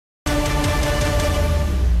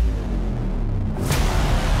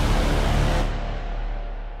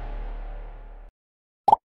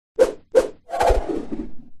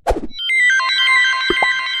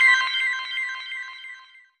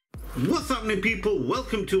morning people,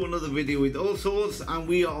 welcome to another video with Allsortzz, and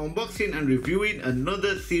we are unboxing and reviewing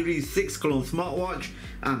another Series 6 clone smartwatch,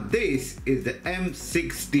 and this is the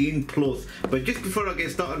M16 Plus. But just before I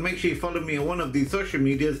get started, make sure you follow me on one of these social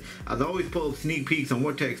medias, as I always put up sneak peeks on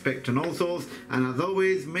what to expect on Allsortzz, and as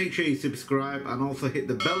always make sure you subscribe and also hit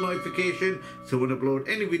the bell notification so when I upload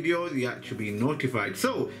any videos you actually be notified.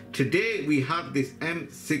 So today we have this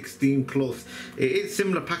M16 Plus. It is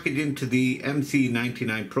similar packaging to the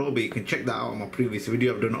MC99 Pro, but you can check that out on my previous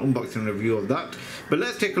video. I've done an unboxing review of that. But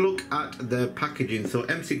let's take a look at the packaging. So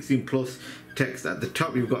M16 Plus text at the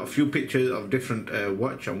top. You've got a few pictures of different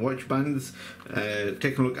watch and watch bands.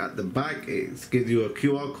 Take a look at the back. It gives you a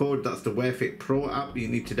QR code. That's the Wear Fit Pro app you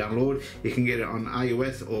need to download. You can get it on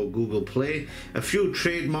iOS or Google Play. A few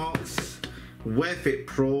trademarks. Wear Fit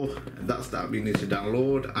Pro, that's the app you need to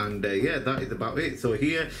download, and yeah, that is about it. So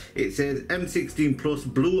here it says M16 Plus,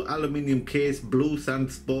 blue aluminium case, blue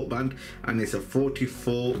sand sport band, and it's a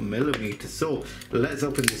 44mm. So let's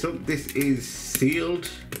open this up. This is sealed.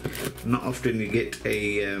 Not often you get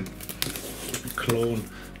a clone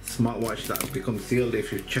smartwatch that becomes sealed.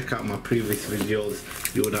 If you check out my previous videos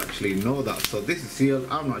you would actually know that. So this is sealed.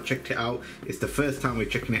 I've not checked it out. It's the first time we're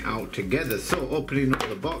checking it out together. So opening up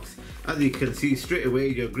the box, as you can see straight away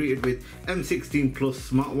you're greeted with M16 Plus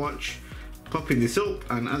smartwatch. Popping this up,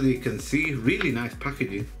 and as you can see, really nice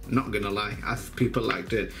packaging, not gonna lie, as people like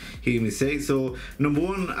to hear me say. So number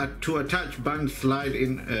one, to attach band, slide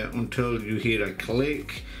in until you hear a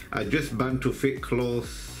click. Adjust band to fit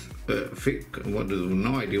close.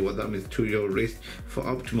 No idea what that means, to your wrist for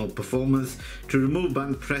optimal performance. To remove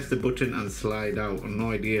band, press the button and slide out.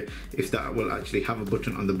 No idea if that will actually have a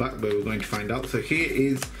button on the back, but we're going to find out. So here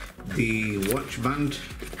is the watch band,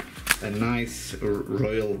 a nice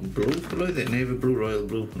royal blue color, is it navy blue, royal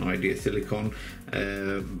blue, no idea, silicone,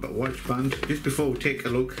 but watch band. Just before we take a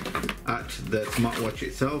look at the smartwatch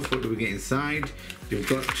itself, what do we get inside? You've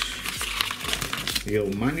got your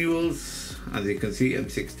manuals. As you can see,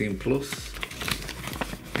 M16 Plus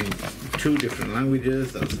in 2 different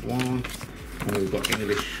languages, that's one, and we've got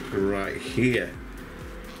English right here.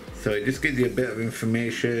 So it just gives you a bit of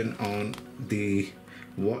information on the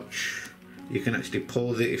watch. You can actually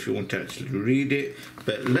pause it if you want to actually read it,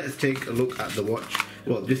 but let's take a look at the watch.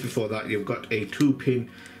 Well, just before that, you've got a 2-pin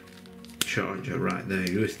charger right there,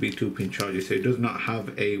 USB 2-pin charger, so it does not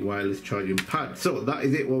have a wireless charging pad. So that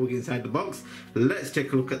is it while we get inside the box. Let's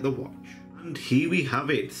take a look at the watch. And here we have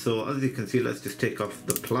it. So as you can see, let's just take off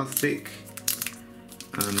the plastic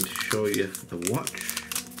and show you the watch.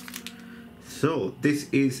 So this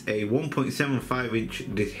is a 1.75 inch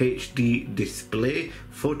HD display,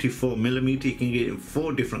 44mm. You can get it in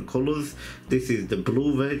 4 different colors. This is the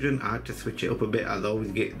blue version. I had to switch it up a bit as I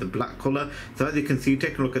always get the black color. So as you can see,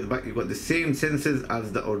 take a look at the back, you've got the same sensors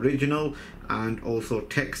as the original, and also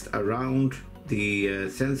text around the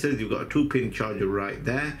sensors. You've got a 2-pin charger right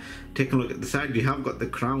there. Take a look at the side, you have got the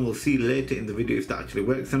crown. We'll see later in the video if that actually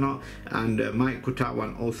works or not, and mic cutout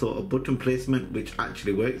one, also a button placement which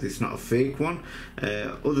actually works, it's not a fake one.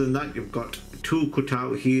 Other than that, you've got 2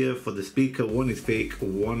 cutout here for the speaker. One is fake,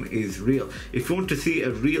 one is real. If you want to see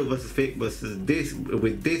a real versus fake versus this,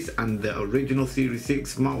 with this and the original Series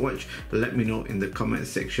 6 smartwatch, let me know in the comment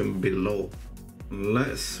section below.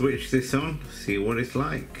 Let's switch this on, see what it's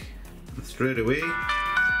like. Straight away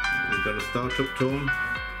we've got a startup tone,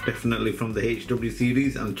 definitely from the HW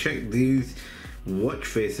series. And check these watch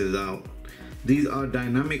faces out. These are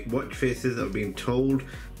dynamic watch faces. I've been told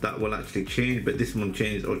that will actually change, but this one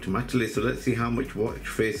changes automatically. So let's see how much watch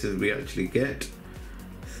faces we actually get.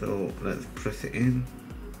 So let's press it in.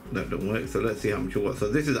 That don't work, so let's see how much you got.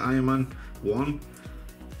 So this is Iron Man 1,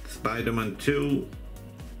 Spider-Man 2,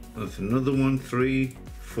 that's another one, 3,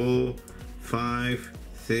 4, 5,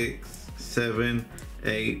 6, 7,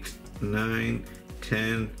 8, 9,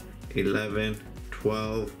 10, 11,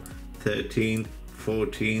 12, 13,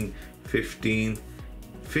 14,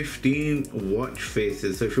 15 watch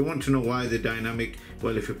faces. So if you want to know why they're dynamic,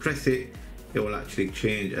 well, if you press it, it will actually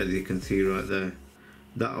change, as you can see right there.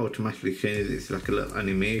 That automatically changes. It's like a little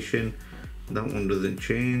animation. That one doesn't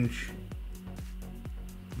change.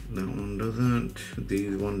 That one doesn't.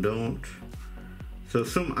 These one don't. So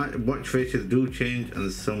some watch faces do change and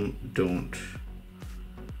some don't.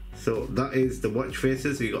 So that is the watch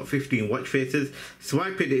faces. So you got 15 watch faces.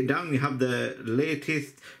 Swiping it down, you have the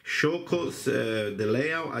latest shortcuts, the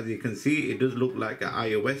layout. As you can see, it does look like an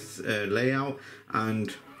iOS layout,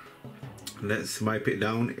 and let's swipe it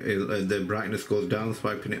down. The brightness goes down.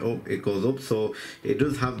 Swiping it up, it goes up. So it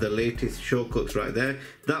does have the latest shortcuts right there.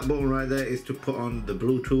 That button right there is to put on the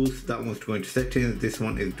Bluetooth. That one's to go into settings. This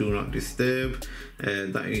one is do not disturb.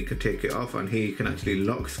 That you can take it off, and here you can actually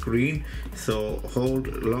lock screen. So hold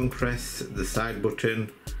long press the side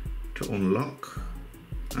button to unlock,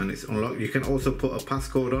 and it's unlocked. You can also put a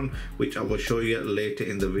passcode on, which I will show you later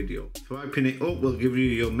in the video. Swiping it up will give you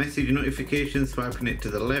your message notifications. Swiping it to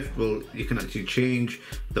the left you can actually change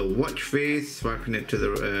the watch face. Swiping it to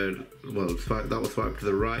the that will swipe to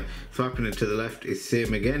the right. Swiping it to the left is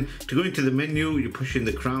same again. To go into the menu, you push in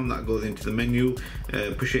the crown, that goes into the menu.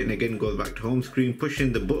 Push it in again, goes back to home screen.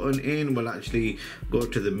 Pushing the button in will actually go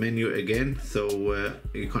to the menu again, so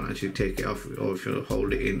you can't actually take it off, or if you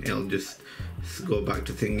hold it in, it'll just go back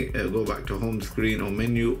to home screen or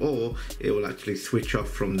menu, or it will actually switch off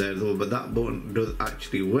from there though. But that button does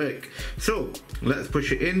actually work. So let's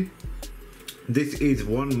push it in. This is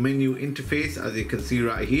one menu interface, as you can see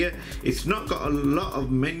right here. It's not got a lot of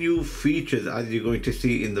menu features, as you're going to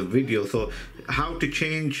see in the video. So how to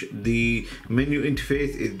change the menu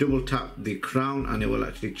interface is double tap the crown and it will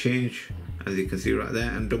actually change, as you can see right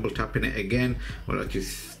there, and double tapping it again will actually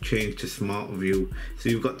change to smart view. So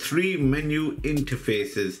you've got 3 menu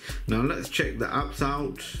interfaces. Now let's check the apps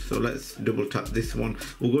out. So let's double tap this one.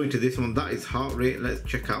 We'll go into this one. That is heart rate. Let's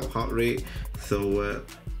check out heart rate. So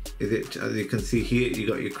is it, as you can see here, you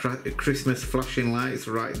got your Christmas flashing lights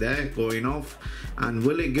right there going off. And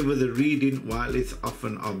will it give us a reading while it's off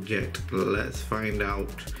an object? Let's find out.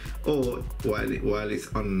 Or while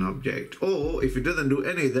it's on an object, or if it doesn't do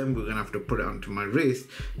any of them, we're gonna have to put it onto my wrist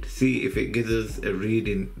to see if it gives us a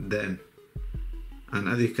reading then. And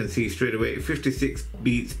as you can see straight away, 56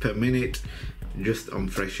 beats per minute, just on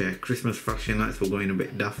fresh air. Christmas flashing lights were going a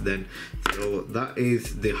bit daft then. So that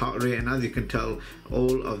is the heart rate, and as you can tell,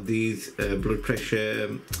 all of these blood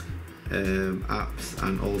pressure apps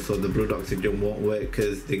and also the blood oxygen won't work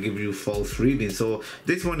because they give you false readings. So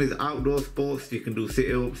this one is outdoor sports. You can do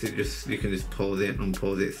sit-ups. You can just pause it,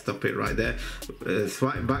 unpause it, stop it right there.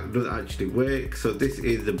 Swipe back does actually work. So this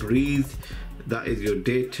is the breathe. That is your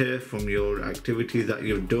data from your activities that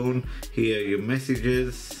you've done. Here are your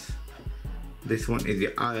messages. This one is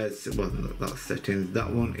your that's settings.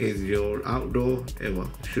 That one is your outdoor.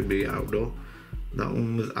 Well, it should be outdoor. That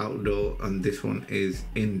one was outdoor, and this one is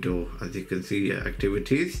indoor, as you can see,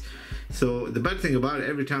 activities. So the bad thing about it,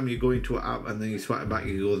 every time you go into an app and then you swipe back,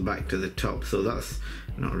 it goes back to the top. So that's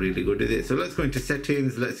not really good, is it? So let's go into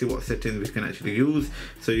settings. Let's see what settings we can actually use.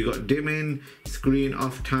 So you got dimming, screen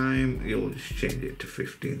off time. You'll just change it to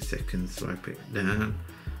 15 seconds. Swipe it down.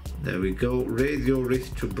 There we go. Raise your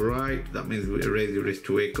wrist to bright. That means we raise your wrist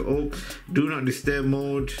to wake up. Do not disturb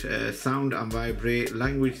mode, sound and vibrate,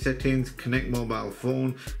 language settings, connect mobile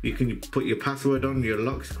phone. You can put your password on your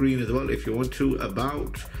lock screen as well if you want to.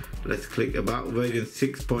 About, let's click about, version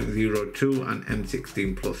 6.02 and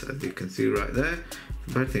M16 Plus, as you can see right there.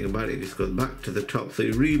 The bad thing about it just goes back to the top. So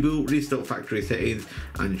you reboot, restart factory settings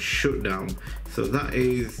and shut down. So that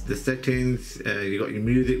is the settings. You got your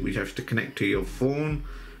music, which has to connect to your phone.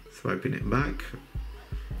 Swiping it back,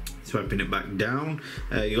 swiping it back down.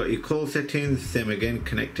 You got your call settings, same again,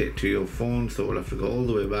 connect it to your phone. So we'll have to go all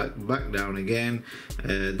the way back down again.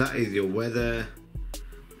 That is your weather,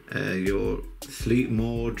 your sleep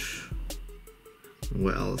mode.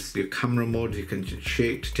 What else? Your camera mode, you can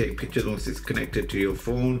shake to take pictures once it's connected to your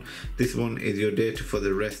phone. This one is your data for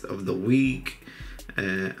the rest of the week.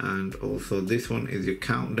 And also this one is your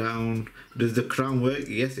countdown. Does the crown work?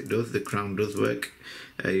 Yes, it does. The crown does work.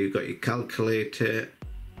 You've got your calculator,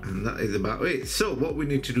 and that is about it. So what we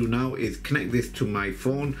need to do now is connect this to my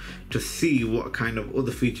phone to see what kind of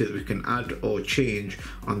other features we can add or change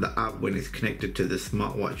on the app when it's connected to the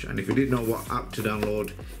smartwatch. And if you didn't know what app to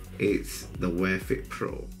download, it's the Wear Fit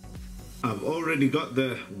Pro. I've already got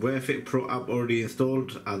the Wear Fit Pro app already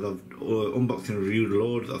installed, as I've unboxed and reviewed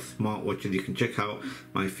loads of smartwatches. You can check out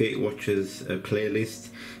my fake watches playlist.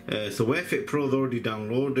 So Wear Fit Pro is already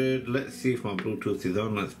downloaded. Let's see if my Bluetooth is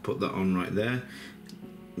on. Let's put that on right there.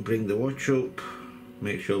 Bring the watch up,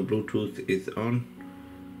 make sure Bluetooth is on.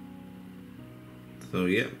 So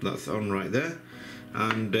yeah, that's on right there.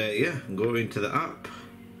 And yeah, go into the app,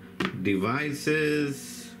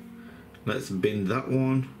 devices. Let's bin that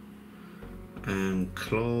one. And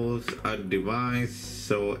close, add device.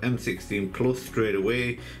 So M16 Plus straight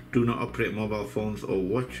away. Do not operate mobile phones or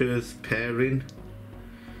watches. Pairing.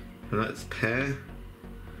 Let's pair.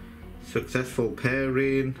 Successful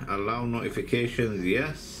pairing. Allow notifications.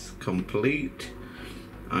 Yes. Complete.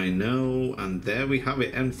 I know. And there we have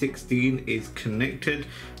it. M16 is connected.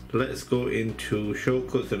 let's go into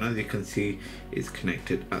shortcuts, and as you can see, it's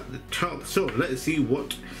connected at the top. So let's see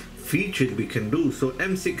what features we can do. So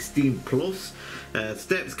M16 Plus,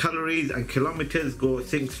 steps, calories and kilometers go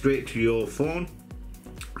sync straight to your phone.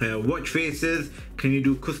 Watch faces, can you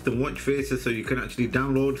do custom watch faces? So you can actually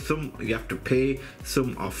download some, you have to pay,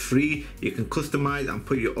 some are free. You can customize and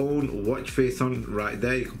put your own watch face on right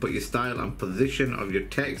there. You can put your style and position of your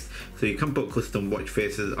text, so you can put custom watch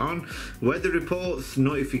faces on. Weather reports,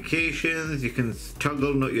 notifications, you can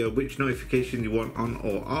toggle which notification you want on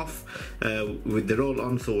or off. They're all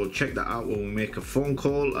on, so we'll check that out when we make a phone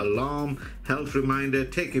call. Alarm, health reminder,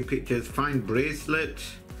 taking pictures, find bracelet.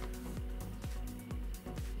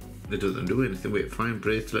 It doesn't do anything. Wait, find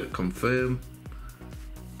bracelet, confirm.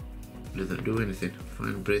 Doesn't do anything.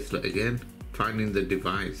 Find bracelet again. Finding the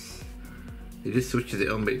device. It just switches it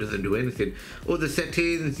on, but it doesn't do anything. Other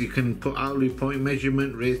settings, you can put hourly point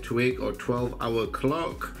measurement, raise to wake or 12-hour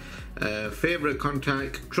clock. Favorite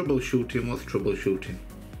contact, troubleshooting. What's troubleshooting?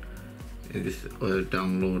 You just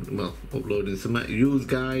uploading some use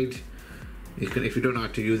guide. You can, if you don't know how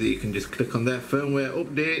to use it, you can just click on there. Firmware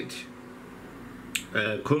update.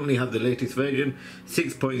 Currently have the latest version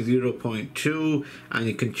 6.0.2, and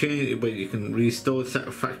you can change it, but you can restore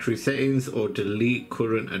factory settings or delete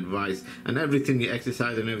current advice, and everything, your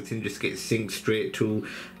exercise and everything just gets synced straight to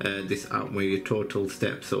this app, where your total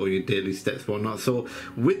steps or your daily steps or not. So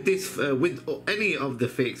with this, with any of the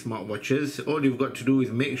fake smartwatches, all you've got to do is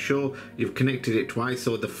make sure you've connected it twice.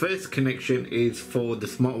 So the first connection is for the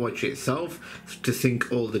smartwatch itself to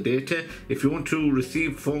sync all the data. If you want to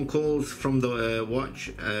receive phone calls from the watch,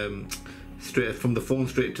 straight from the phone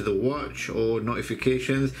straight to the watch, or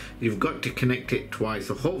notifications, you've got to connect it twice.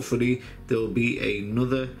 So hopefully there'll be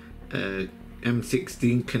another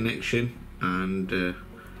M16 connection, and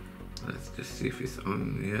let's just see if it's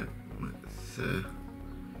on. Yeah,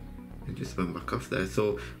 it just went back off there,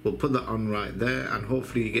 so we'll put that on right there, and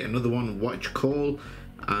hopefully you get another one, watch call,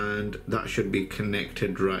 and that should be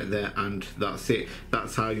connected right there, and that's it.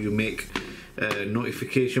 That's how you make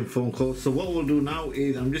notification phone calls. So what we'll do now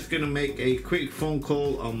is I'm just going to make a quick phone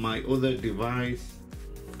call on my other device.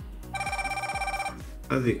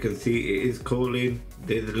 As you can see, it is calling.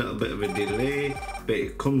 There's a little bit of a delay, but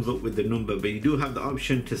it comes up with the number. But you do have the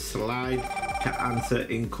option to slide to answer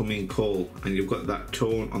incoming call, and you've got that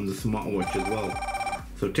tone on the smartwatch as well.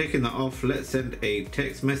 So taking that off, let's send a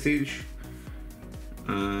text message,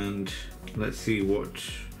 and let's see what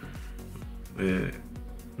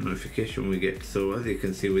notification we get. So as you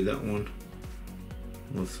can see with that one,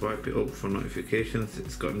 we'll swipe it up for notifications.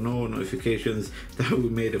 It's got no notifications that we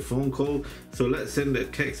made a phone call. So let's send a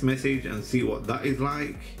text message and see what that is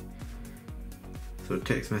like. So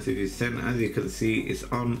text message is sent. As you can see, it's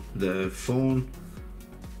on the phone,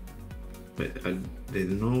 but there's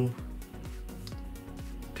no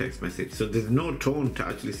text message. So there's no tone to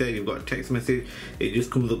actually say you've got a text message. It just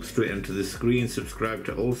comes up straight onto the screen. Subscribe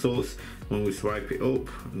to Allsortzz. When we swipe it up,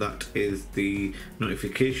 that is the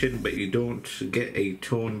notification, but you don't get a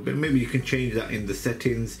tone. But maybe you can change that in the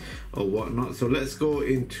settings or whatnot. So let's go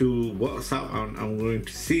into WhatsApp, and I'm going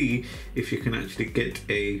to see if you can actually get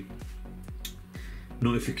a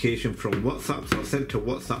notification from WhatsApp. So I sent a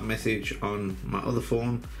WhatsApp message on my other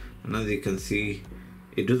phone, and as you can see,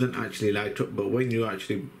 it doesn't actually light up, but when you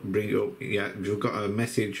actually bring it up, yeah, you've got a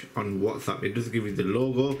message on WhatsApp. It does give you the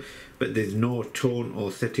logo, but there's no tone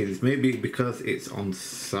or settings. Maybe because it's on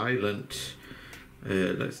silent.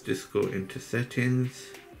 Let's just go into settings.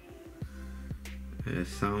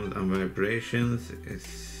 Sound and vibrations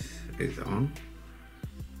is on.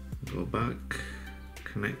 Go back,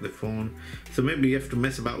 connect the phone. So maybe you have to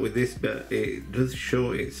mess about with this, but it does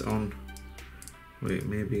show it's on. Wait,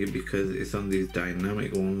 maybe because it's on these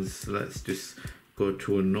dynamic ones. Let's just go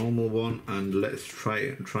to a normal one, and let's try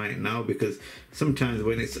it now, because sometimes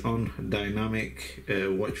when it's on dynamic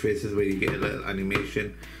watch faces where you get a little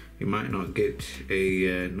animation, you might not get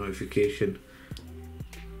a notification.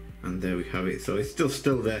 And there we have it. So it's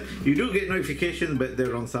still there. You do get notifications, but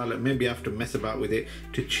they're on silent. Maybe you have to mess about with it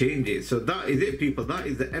to change it. So that is it, people. That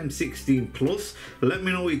is the M16 Plus. Let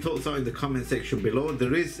me know what your thoughts are in the comment section below.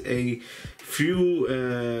 There is a few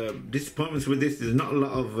disappointments with this. There's not a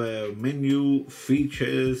lot of menu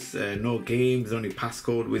features, no games, only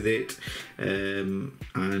passcode with it.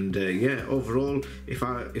 Yeah, overall, if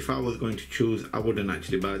I was going to choose, I wouldn't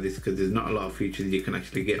actually buy this, because there's not a lot of features you can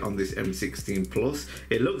actually get on this M16 Plus.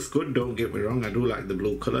 It looks good, don't get me wrong, I do like the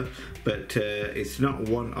blue color, but it's not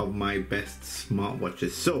one of my best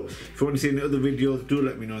smartwatches. So if you want to see any other videos, do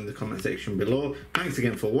let me know in the comment section below. Thanks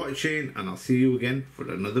again for watching, and I'll see you again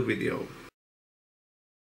for another video.